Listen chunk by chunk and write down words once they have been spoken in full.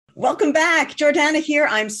Welcome back. Jordana here.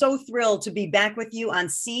 I'm so thrilled to be back with you on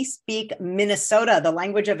C-Speak Minnesota, the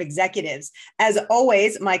language of executives. As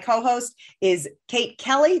always, my co-host is Kate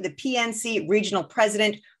Kelly, the PNC Regional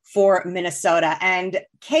President for Minnesota. And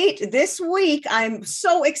Kate, this week, I'm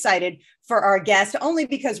so excited for our guest, only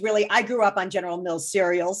because really I grew up on General Mills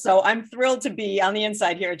cereal. So I'm thrilled to be on the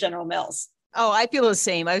inside here at General Mills. Oh, I feel the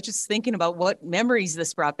same. I was just thinking about what memories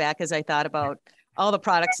this brought back as I thought about all the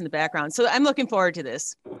products in the background. So I'm looking forward to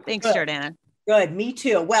this. Thanks, Jordana. Good. Me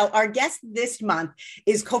too. Well, our guest this month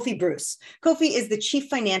is Kofi Bruce. Kofi is the Chief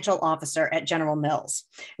Financial Officer at General Mills.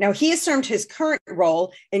 Now, he assumed his current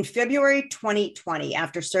role in February 2020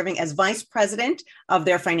 after serving as Vice President of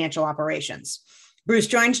their financial operations. Bruce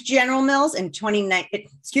joined General Mills in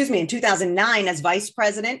 2009 as Vice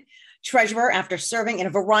President Treasurer after serving in a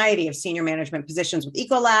variety of senior management positions with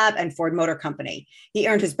Ecolab and Ford Motor Company. He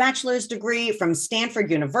earned his bachelor's degree from Stanford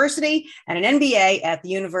University and an MBA at the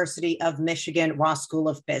University of Michigan Ross School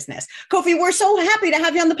of Business. Kofi, we're so happy to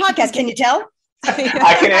have you on the podcast. Can you tell?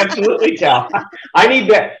 I can absolutely tell. I need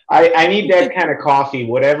that. I need that kind of coffee,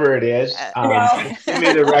 whatever it is. Give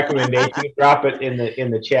me the recommendation. Drop it in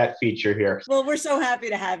the chat feature here. Well, we're so happy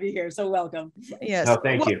to have you here. So welcome. Yes. No,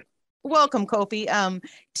 thank you. Welcome, Kofi.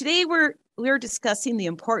 Today we're discussing the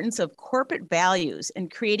importance of corporate values and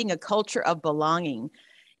creating a culture of belonging.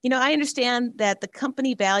 You know, I understand that the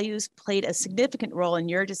company values played a significant role in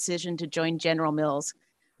your decision to join General Mills.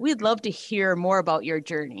 We'd love to hear more about your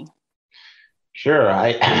journey. Sure.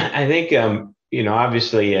 I think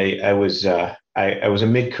obviously I was a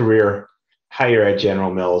mid-career hire at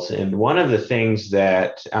General Mills, and one of the things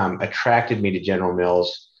that attracted me to General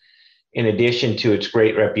Mills, in addition to its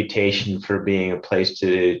great reputation for being a place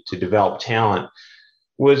to develop talent,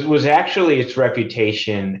 was actually its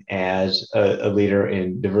reputation as a leader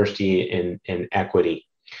in diversity and equity.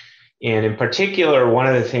 And in particular, one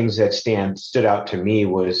of the things that stood out to me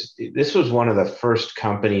was this was one of the first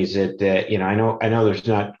companies that I know there's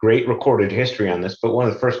not great recorded history on this, but one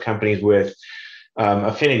of the first companies with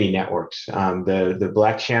affinity networks, the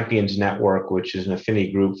Black Champions Network, which is an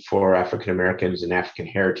affinity group for African Americans and African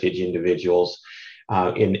heritage individuals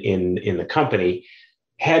in the company,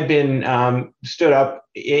 had been stood up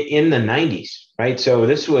in the 90s, right? So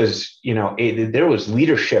this was, there was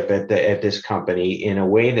leadership at this company in a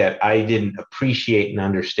way that I didn't appreciate and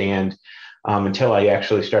understand until I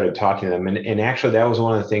actually started talking to them. And actually, that was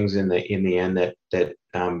one of the things in the end that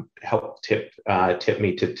helped tip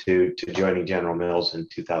me to joining General Mills in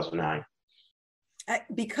 2009.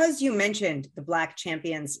 Because you mentioned the Black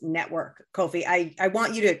Champions Network, Kofi, I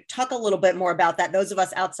want you to talk a little bit more about that. Those of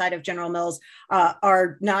us outside of General Mills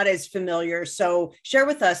are not as familiar. So share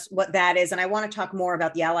with us what that is. And I want to talk more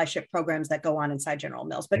about the allyship programs that go on inside General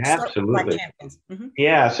Mills. But absolutely. Black Champions. Mm-hmm.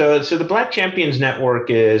 Yeah. So the Black Champions Network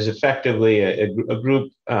is effectively a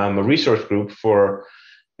group, a resource group for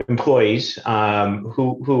employees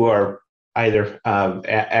who are either of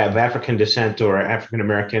African descent or African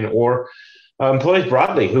American, or employees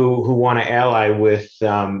broadly who want to ally with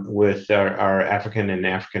our African and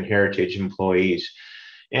African heritage employees.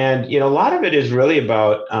 And, a lot of it is really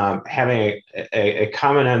about having a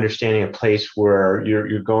common understanding, a place where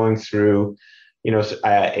you're going through,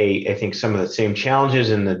 I think some of the same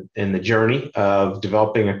challenges in the journey of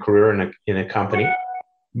developing a career in a company.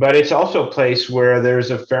 But it's also a place where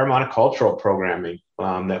there's a fair amount of cultural programming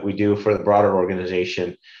that we do for the broader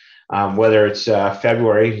organization. Whether it's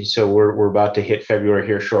February, so we're about to hit February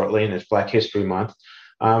here shortly, and it's Black History Month.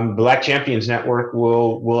 Black Champions Network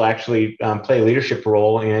will actually play a leadership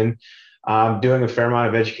role in doing a fair amount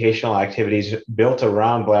of educational activities built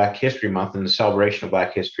around Black History Month and the celebration of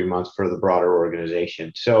Black History Month for the broader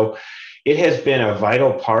organization. So it has been a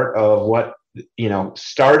vital part of what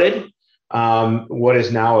started what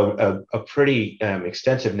is now a pretty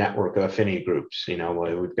extensive network of affinity groups.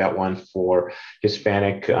 We've got one for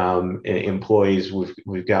Hispanic employees.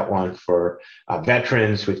 We've got one for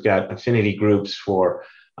veterans. We've got affinity groups for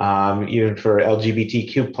even for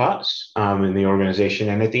LGBTQ plus in the organization.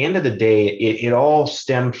 And at the end of the day, it all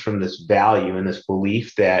stemmed from this value and this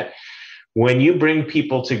belief that when you bring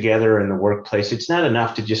people together in the workplace, it's not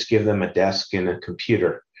enough to just give them a desk and a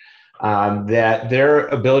computer. That their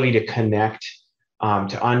ability to connect,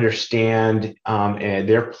 to understand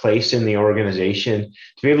their place in the organization,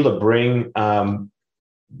 to be able to bring,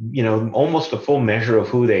 almost a full measure of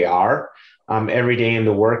who they are every day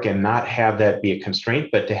into work, and not have that be a constraint,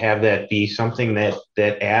 but to have that be something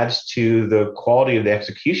that adds to the quality of the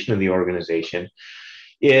execution of the organization,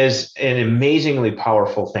 is an amazingly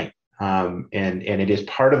powerful thing. And it is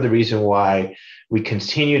part of the reason why we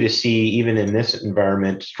continue to see, even in this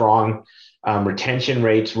environment, strong retention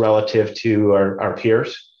rates relative to our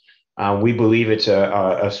peers. We believe it's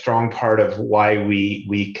a strong part of why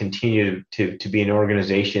we continue to be an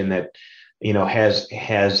organization that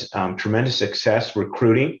has tremendous success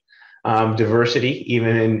recruiting diversity,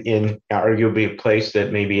 even in arguably a place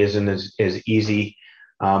that maybe isn't as easy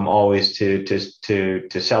always to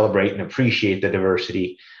celebrate and appreciate the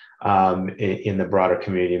diversity in the broader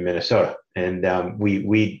community of Minnesota. And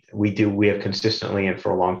we have consistently and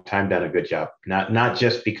for a long time done a good job, not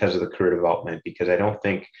just because of the career development, because I don't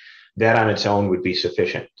think that on its own would be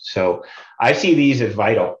sufficient. So I see these as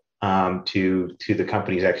vital to the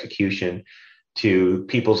company's execution, to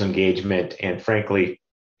people's engagement, and frankly,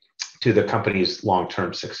 to the company's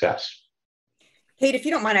long-term success. Kate, if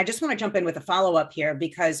you don't mind, I just want to jump in with a follow-up here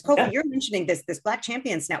because Kofi, you're mentioning this Black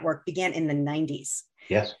Champions Network began in the 90s.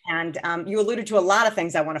 Yes. And you alluded to a lot of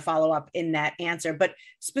things I want to follow up in that answer, but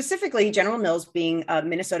specifically General Mills being a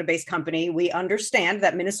Minnesota-based company, we understand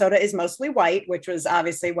that Minnesota is mostly white, which was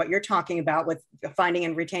obviously what you're talking about with finding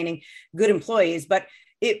and retaining good employees, but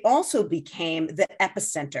it also became the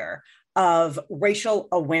epicenter of racial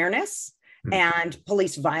awareness and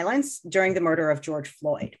police violence during the murder of George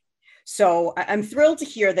Floyd. So I'm thrilled to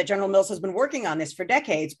hear that General Mills has been working on this for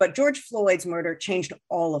decades, but George Floyd's murder changed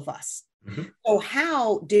all of us. Mm-hmm. So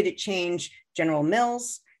how did it change General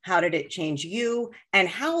Mills? How did it change you? And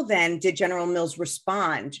how then did General Mills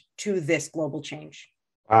respond to this global change?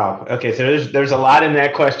 Wow. Okay. So there's a lot in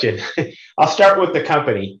that question. I'll start with the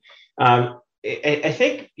company. I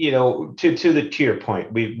think, to your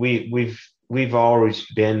point, we've always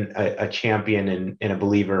been a champion and a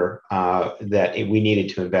believer that we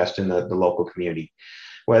needed to invest in the local community,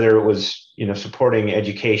 whether it was supporting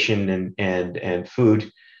education and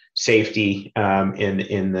food safety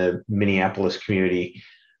in the Minneapolis community,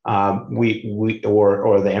 or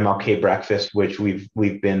the MLK Breakfast, which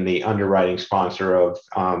we've been the underwriting sponsor of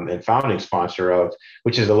and founding sponsor of,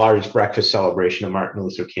 which is the largest breakfast celebration of Martin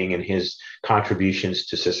Luther King and his contributions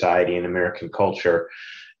to society and American culture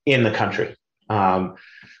in the country.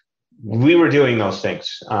 We were doing those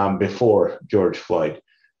things before George Floyd,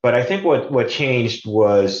 but I think what changed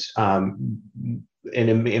was an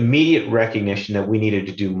immediate recognition that we needed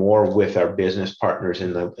to do more with our business partners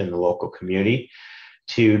in the local community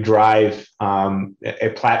to drive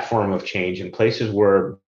a platform of change in places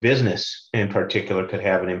where business in particular could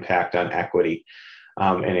have an impact on equity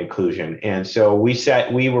and inclusion. And so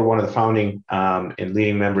we were one of the founding and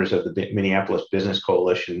leading members of the Minneapolis Business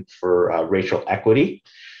Coalition for Racial Equity.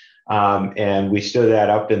 And we stood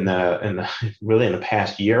that up in the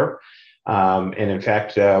past year. And in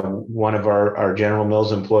fact, one of our General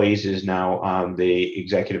Mills employees is now the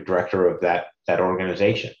executive director of that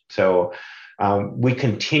organization. So we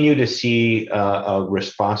continue to see a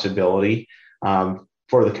responsibility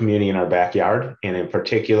for the community in our backyard. And in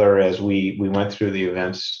particular, as we went through the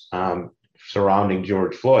events surrounding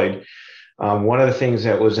George Floyd, one of the things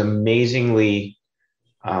that was amazingly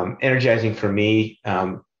energizing for me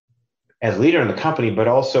as leader in the company, but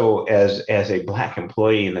also as a Black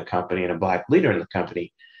employee in the company and a Black leader in the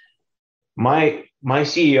company, my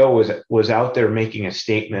CEO was out there making a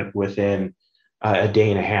statement within a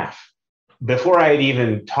day and a half. Before I had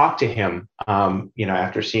even talked to him,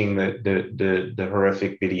 after seeing the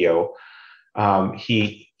horrific video,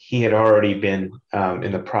 he had already been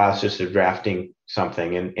in the process of drafting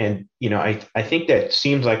something. And I think that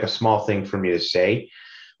seems like a small thing for me to say,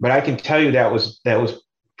 but I can tell you that was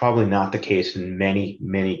probably not the case in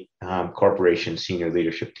many corporation senior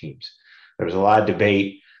leadership teams. There was a lot of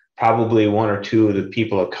debate. Probably one or two of the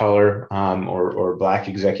people of color or Black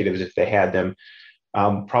executives, if they had them,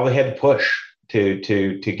 probably had to push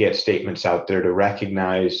to get statements out there to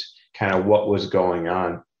recognize kind of what was going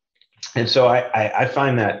on. And so I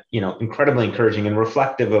find that incredibly encouraging and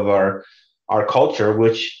reflective of our culture,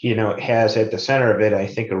 which has at the center of it, I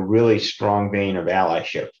think, a really strong vein of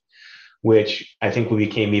allyship, which I think we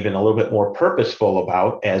became even a little bit more purposeful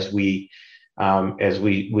about as we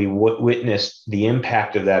witnessed the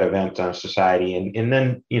impact of that event on society and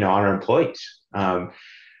then on our employees.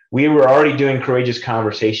 We were already doing Courageous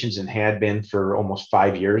Conversations and had been for almost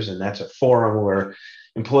 5 years, and that's a forum where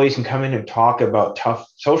employees can come in and talk about tough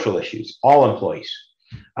social issues. All employees.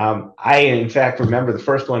 I in fact remember the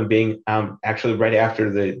first one being actually right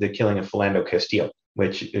after the killing of Philando Castile,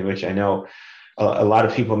 which I know a lot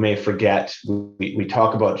of people may forget. We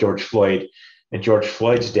talk about George Floyd and George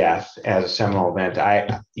Floyd's death as a seminal event.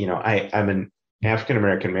 I'm an African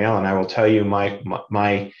American male, and I will tell you my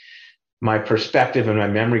perspective and my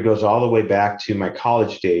memory goes all the way back to my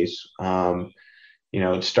college days.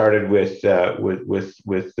 It started with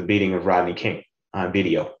the beating of Rodney King on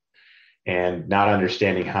video, and not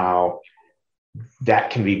understanding how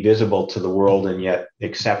that can be visible to the world and yet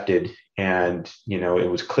accepted. And, it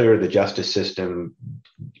was clear the justice system,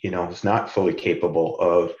 was not fully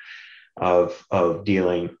capable of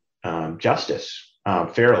dealing justice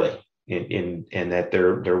fairly, in that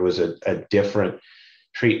there was a different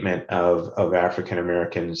treatment of African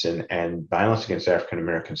Americans and violence against African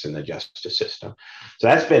Americans in the justice system. So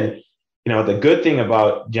that's been, the good thing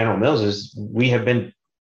about General Mills is we have been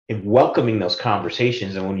welcoming those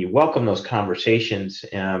conversations. And when you welcome those conversations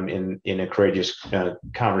in a courageous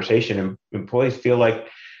conversation, employees feel like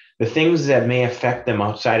the things that may affect them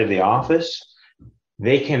outside of the office,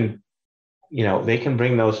 they can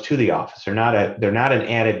bring those to the office. They're not an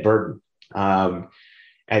added burden.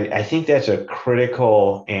 I think that's a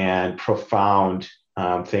critical and profound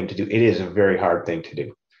thing to do. It is a very hard thing to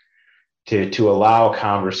do, to allow a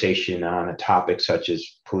conversation on a topic such as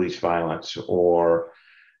police violence or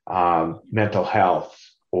mental health,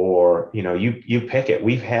 or you pick it.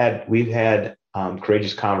 We've had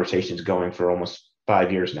courageous conversations going for almost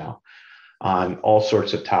 5 years now on all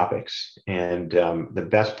sorts of topics, and the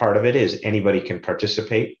best part of it is anybody can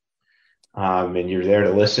participate, and you're there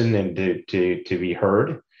to listen and to be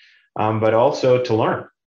heard, but also to learn,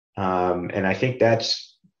 and I think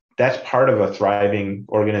that's part of a thriving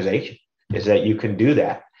organization, is that you can do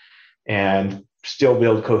that and still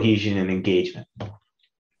build cohesion and engagement.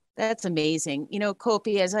 That's amazing.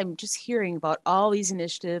 Kofi, as I'm just hearing about all these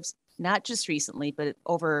initiatives, not just recently, but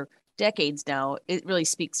over decades now, it really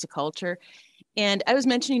speaks to culture. And I was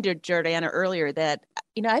mentioning to Jordana earlier that,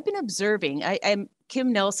 I've been observing, I'm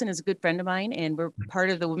Kim Nelson is a good friend of mine, and we're part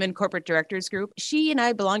of the Women Corporate Directors Group. She and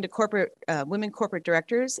I belong to Women Corporate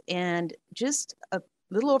Directors. And just a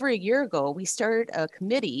little over a year ago, we started a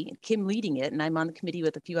committee, Kim leading it, and I'm on the committee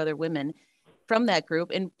with a few other women from that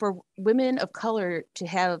group, and for women of color to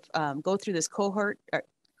have go through this cohort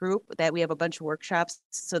group, that we have a bunch of workshops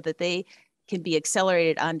so that they can be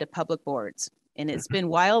accelerated onto public boards. And it's been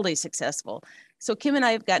wildly successful. So Kim and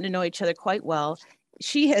I have gotten to know each other quite well.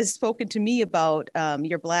 She has spoken to me about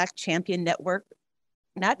your Black Champion Network,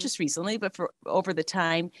 not just recently, but for over the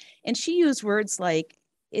time. And she used words like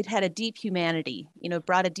it had a deep humanity,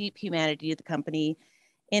 brought a deep humanity to the company,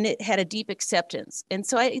 and it had a deep acceptance. And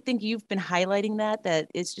so I think you've been highlighting that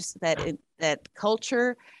it's just that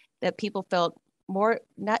culture that people felt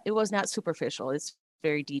it was not superficial. It's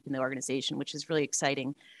very deep in the organization, which is really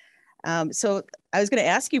exciting. So I was going to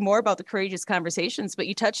ask you more about the courageous conversations, but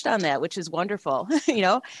you touched on that, which is wonderful.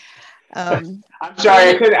 I'm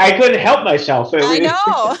sorry, I couldn't help myself. I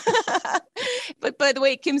know. But by the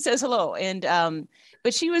way, Kim says hello. And,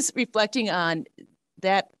 but she was reflecting on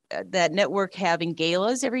that network having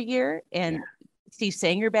galas every year. And Steve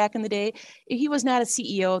Sanger back in the day, he was not a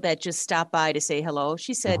CEO that just stopped by to say hello.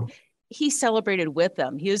 She said he celebrated with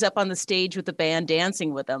them. He was up on the stage with the band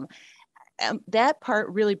dancing with them. That part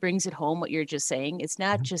really brings it home, what you're just saying. It's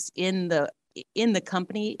not just in the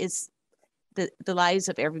company, it's the lives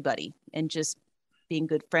of everybody, and just being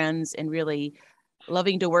good friends and really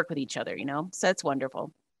loving to work with each other, so that's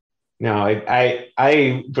wonderful. No,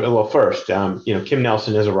 well, first, Kim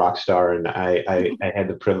Nelson is a rock star, and I had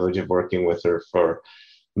the privilege of working with her for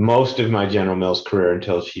most of my General Mills career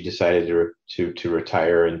until she decided to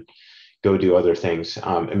retire and go do other things.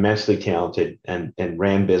 Immensely talented, and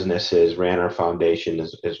ran businesses, ran our foundation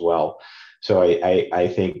as well. So I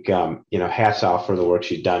think, hats off for the work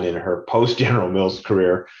she's done in her post General Mills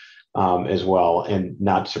career as well, and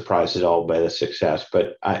not surprised at all by the success.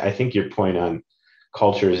 But I think your point on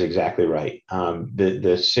culture is exactly right.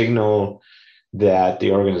 The signal that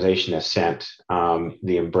the organization has sent,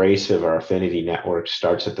 the embrace of our affinity network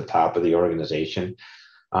starts at the top of the organization.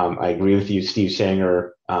 I agree with you. Steve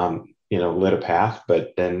Sanger, lit a path,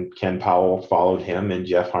 but then Ken Powell followed him, and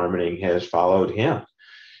Jeff Harmening has followed him.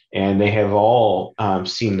 And they have all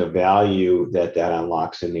seen the value that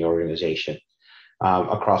unlocks in the organization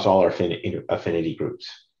across all our affinity groups,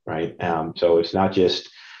 right? So it's not just,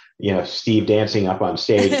 Steve dancing up on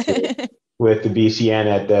stage with the BCN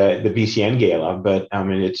at the BCN Gala, but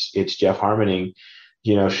it's Jeff Harmening,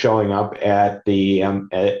 showing up at the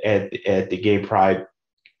at the Gay Pride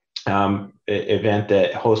event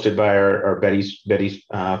that hosted by our Betty's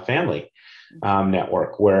Family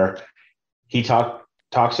network, where he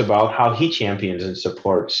talks about how he champions and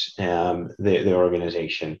supports the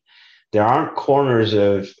organization. There aren't corners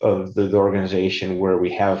of the organization where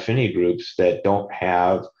we have affinity groups that don't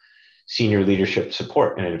have senior leadership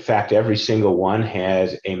support. And in fact, every single one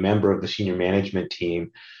has a member of the senior management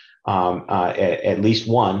team, at least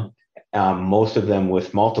one, most of them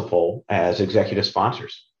with multiple, as executive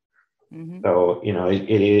sponsors. Mm-hmm. So,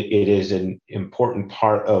 it is an important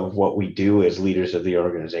part of what we do as leaders of the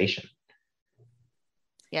organization.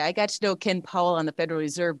 Yeah, I got to know Ken Powell on the Federal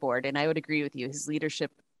Reserve Board, and I would agree with you. His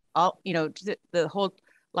leadership, the whole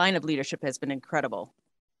line of leadership has been incredible.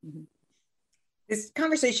 Mm-hmm. This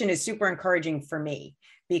conversation is super encouraging for me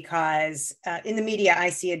because in the media, I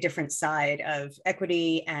see a different side of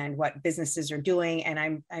equity and what businesses are doing.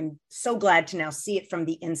 And I'm so glad to now see it from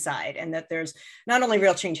the inside, and that there's not only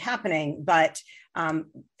real change happening, but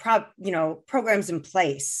programs in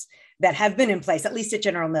place that have been in place, at least at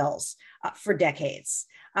General Mills, for decades.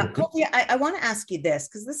 Colby, I want to ask you this,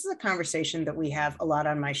 because this is a conversation that we have a lot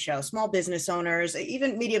on my show. Small business owners,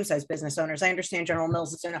 even medium-sized business owners, I understand General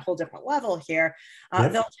Mills is in a whole different level here.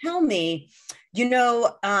 They'll tell me,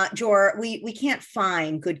 Jor, we can't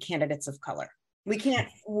find good candidates of color. We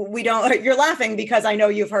don't, you're laughing because I know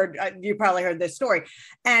you probably heard this story.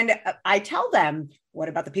 And I tell them, what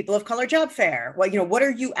about the people of color job fair? Well, what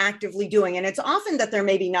are you actively doing? And it's often that they're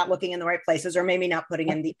maybe not looking in the right places, or maybe not putting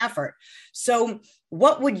in the effort. So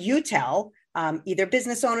what would you tell either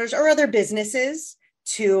business owners or other businesses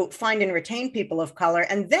to find and retain people of color?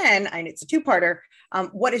 And then, and it's a two-parter,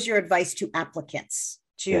 what is your advice to applicants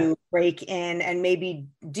to break in and maybe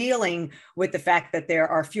dealing with the fact that there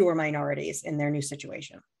are fewer minorities in their new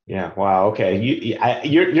situation? Yeah. Wow. Okay.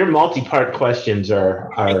 Your multi-part questions are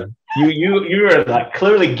you are like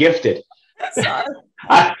clearly gifted. Sorry.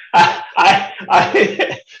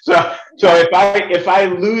 So if I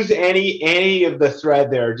lose any of the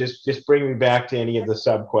thread there, just bring me back to any of the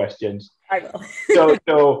sub questions. I will.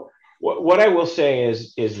 So what I will say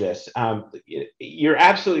is this: you're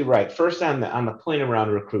absolutely right. First, on the point around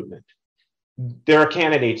recruitment, there are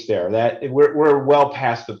candidates there that we're well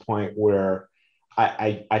past the point where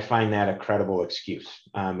I find that a credible excuse,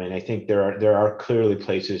 and I think there are clearly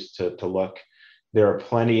places to look. There are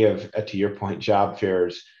plenty of, to your point, job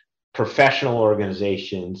fairs, professional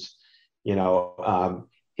organizations,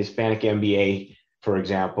 Hispanic MBA, for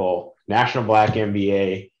example, National Black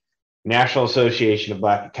MBA, National Association of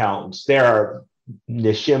Black Accountants. There are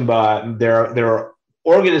NISHIMBA. There are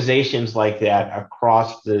organizations like that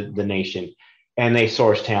across the nation, and they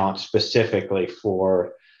source talent specifically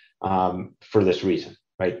for this reason,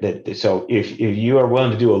 right? So if you are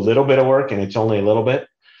willing to do a little bit of work, and it's only a little bit,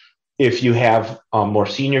 if you have more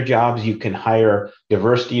senior jobs, you can hire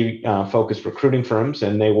diversity-focused recruiting firms,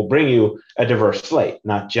 and they will bring you a diverse slate,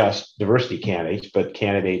 not just diversity candidates, but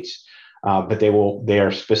candidates. But they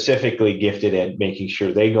are specifically gifted at making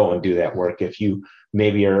sure they go and do that work. If you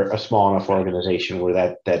maybe are a small enough organization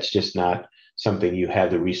where that's just not something you have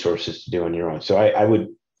the resources to do on your own. So I would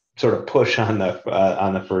sort of push on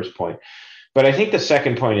the first point. But I think the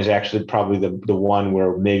second point is actually probably the one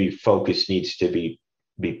where maybe focus needs to be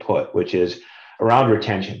put, which is around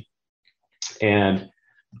retention. And,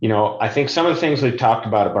 I think some of the things we've talked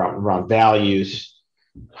about around values,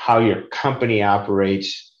 how your company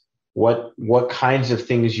operates, what kinds of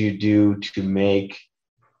things you do to make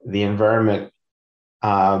the environment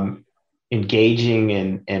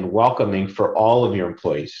engaging and welcoming for all of your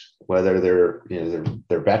employees, whether they're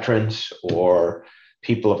veterans or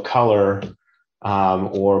people of color,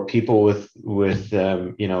 or people with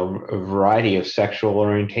a variety of sexual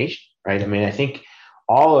orientation, right? I mean, I think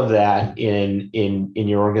all of that in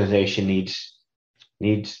your organization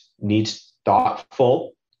needs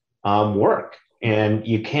thoughtful work, and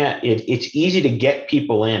you can't. It's easy to get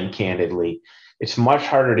people in, candidly. It's much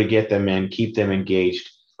harder to get them in, keep them engaged,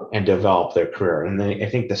 and develop their career. And then I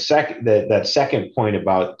think that second point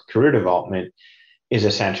about career development is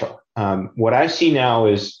essential. What I see now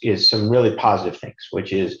is some really positive things,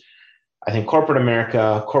 which is I think corporate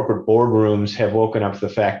America, corporate boardrooms have woken up to the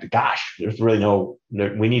fact that, gosh, there's really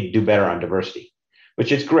we need to do better on diversity,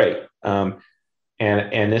 which is great. And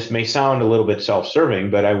this may sound a little bit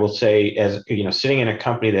self-serving, but I will say, as sitting in a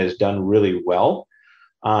company that has done really well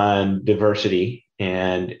on diversity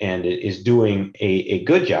and is doing a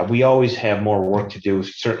good job, we always have more work to do,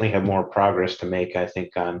 certainly have more progress to make, I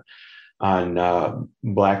think, on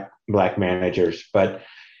black managers. But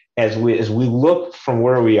as we look from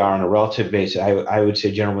where we are on a relative basis, I would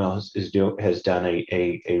say General Mills has done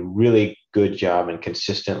a really good job, and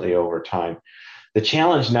consistently over time. The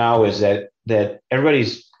challenge now is that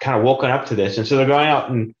everybody's kind of woken up to this, and so they're going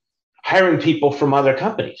out and hiring people from other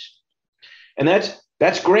companies, and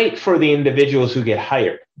that's great for the individuals who get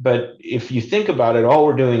hired. But if you think about it, all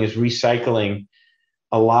we're doing is recycling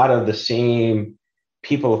a lot of the same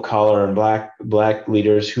people of color and black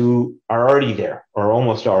leaders who are already there or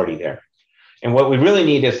almost already there. And what we really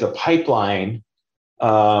need is the pipeline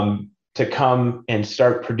to come and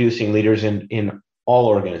start producing leaders in all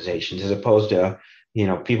organizations, as opposed to,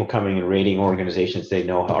 people coming and rating organizations they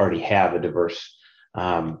know already have a diverse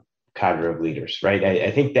cadre of leaders, right?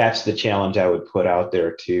 I think that's the challenge I would put out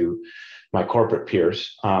there to my corporate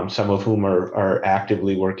peers, some of whom are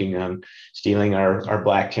actively working on stealing our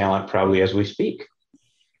Black talent probably as we speak.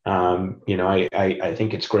 I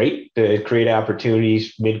think it's great to create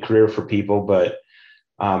opportunities mid-career for people, but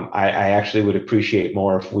I actually would appreciate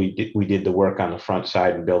more if we did the work on the front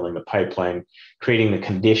side and building the pipeline, creating the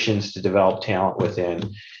conditions to develop talent within,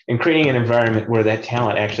 and creating an environment where that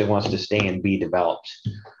talent actually wants to stay and be developed.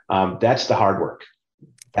 That's the hard work.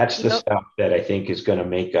 That's the stuff that I think is going to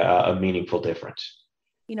make a meaningful difference.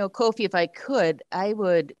 Kofi, if I could, I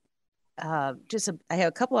would I have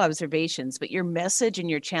a couple observations, but your message and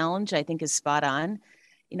your challenge, I think, is spot on.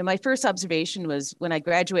 My first observation was when I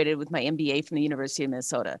graduated with my MBA from the University of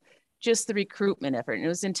Minnesota, just the recruitment effort, and it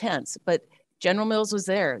was intense, but General Mills was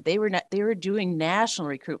there. They were doing national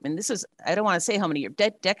recruitment. This is, I don't want to say how many years,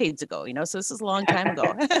 decades ago, so this is a long time ago.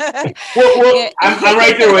 well, I'm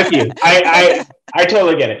right there with you. I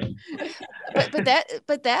totally get it.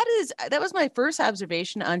 But that was my first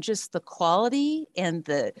observation on just the quality and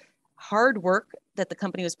the hard work that the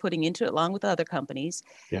company was putting into it, along with other companies.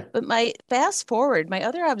 Yeah. But my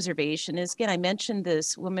other observation is, again, I mentioned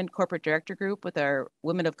this women corporate director group with our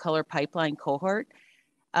Women of Color pipeline cohort.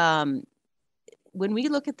 When we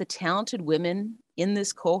look at the talented women in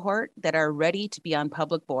this cohort that are ready to be on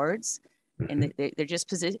public boards, mm-hmm. and they're just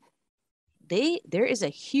positioned, there is a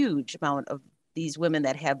huge amount of these women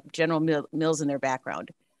that have General Mills in their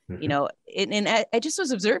background. Mm-hmm. And I just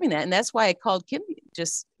was observing that, and that's why I called Kim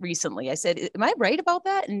just recently. I said, "Am I right about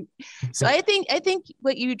that?" And so I think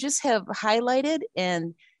what you just have highlighted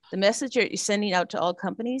and the message you're sending out to all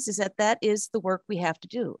companies is that is the work we have to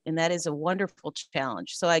do, and that is a wonderful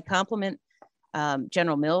challenge. So I compliment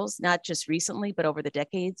General Mills, not just recently, but over the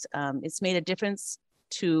decades. It's made a difference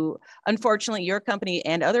to, unfortunately, your company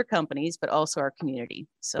and other companies, but also our community.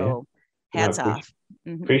 So hats off.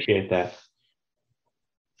 Mm-hmm. Appreciate that.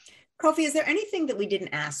 Kofi, is there anything that we didn't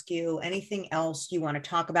ask you? Anything else you want to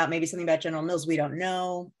talk about? Maybe something about General Mills we don't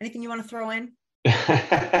know? Anything you want to throw in?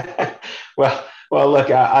 Well, look,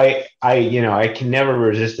 I can never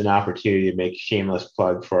resist an opportunity to make a shameless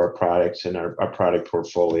plug for our products and our product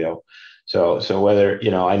portfolio. So whether,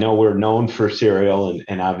 I know we're known for cereal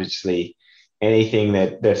and obviously anything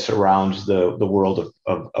that surrounds the world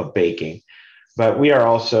of baking, but we are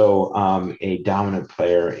also a dominant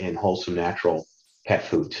player in wholesome natural pet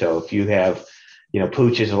food. So if you have,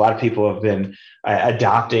 pooches, a lot of people have been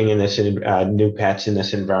adopting in this new pets in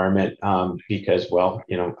this environment because,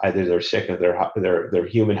 either they're sick of their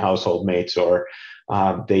human household mates or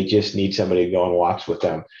they just need somebody to go on walks with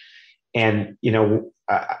them. And,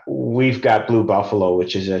 we've got Blue Buffalo,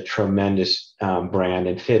 which is a tremendous brand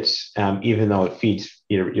and fits, even though it feeds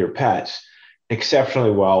your pets,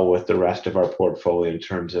 exceptionally well with the rest of our portfolio in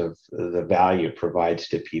terms of the value it provides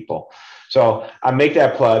to people. So I make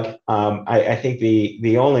that plug. I think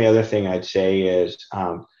the only other thing I'd say is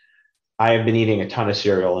I have been eating a ton of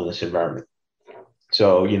cereal in this environment.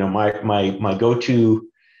 So, my go-to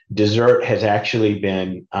dessert has actually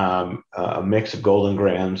been a mix of Golden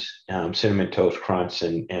Grahams, Cinnamon Toast Crunch,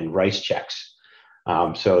 and Rice Chex.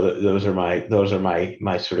 So those are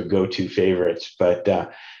my sort of go-to favorites. But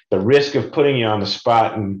the risk of putting you on the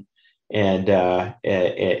spot and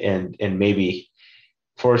maybe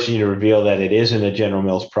forcing you to reveal that it isn't a General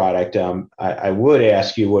Mills product, I would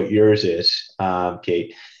ask you what yours is,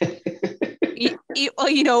 Kate. Well,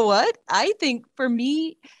 you know what? I think for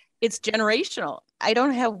me, it's generational. I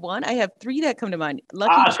don't have one. I have three that come to mind.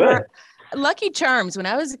 Lucky Charms. When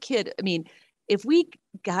I was a kid, if we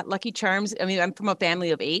got Lucky Charms, I'm from a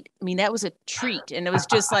family of 8. That was a treat. And it was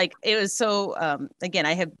just like, it was so, again,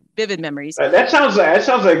 I have vivid memories. That sounds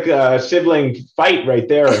like a sibling fight right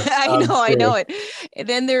there. I know it. And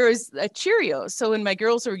then there was a Cheerios. So when my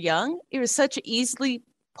girls were young, it was such an easily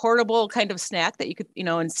portable kind of snack that you could,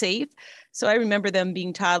 and safe. So I remember them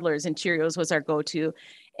being toddlers, and Cheerios was our go-to.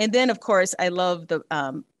 And then, of course, I love the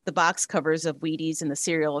box covers of Wheaties and the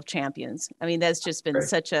cereal of Champions. That's just been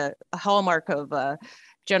such a hallmark of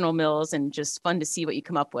General Mills, and just fun to see what you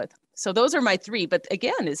come up with. So those are my 3. But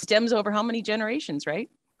again, it stems over how many generations, right?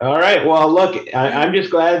 All right. Well, look, I'm just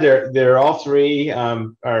glad they're all 3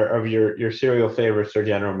 are of your cereal favorites are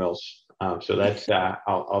General Mills. So that's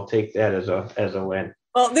I'll take that as a win.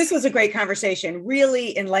 Well, this was a great conversation,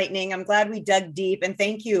 really enlightening. I'm glad we dug deep, and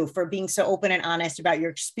thank you for being so open and honest about your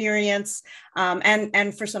experience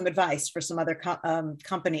and for some advice for some other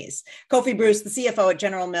companies. Kofi Bruce, the CFO at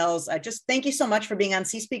General Mills, just thank you so much for being on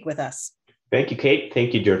C-Speak with us. Thank you, Kate.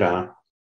 Thank you, Jordana.